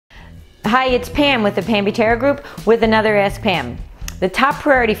Hi, it's Pam with the Pam Butera Group with another Ask Pam. The top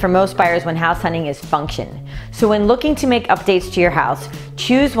priority for most buyers when house hunting is function. So when looking to make updates to your house,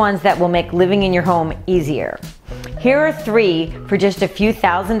 choose ones that will make living in your home easier. Here are 3 for just a few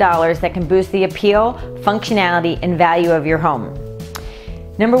 $1,000s that can boost the appeal, functionality, and value of your home.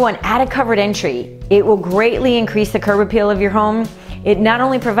 Number 1, add a covered entry. It will greatly increase the curb appeal of your home. It not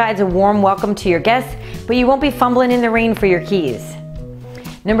only provides a warm welcome to your guests, but you won't be fumbling in the rain for your keys.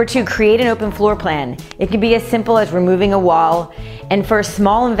 Number 2, create an open floor plan. It can be as simple as removing a wall, and for a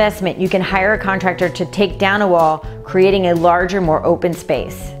small investment, you can hire a contractor to take down a wall, creating a larger, more open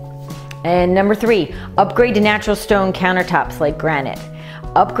space. And number 3, upgrade to natural stone countertops like granite.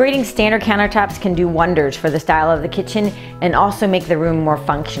 Upgrading standard countertops can do wonders for the style of the kitchen and also make the room more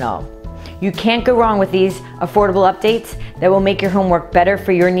functional. You can't go wrong with these affordable updates that will make your home work better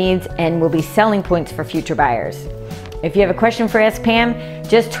for your needs and will be selling points for future buyers. If you have a question for Ask Pam,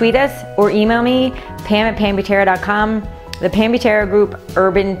 just tweet us or email me, pam@pambutera.com. The Pam Butera Group,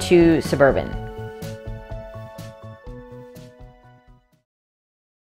 urban to suburban.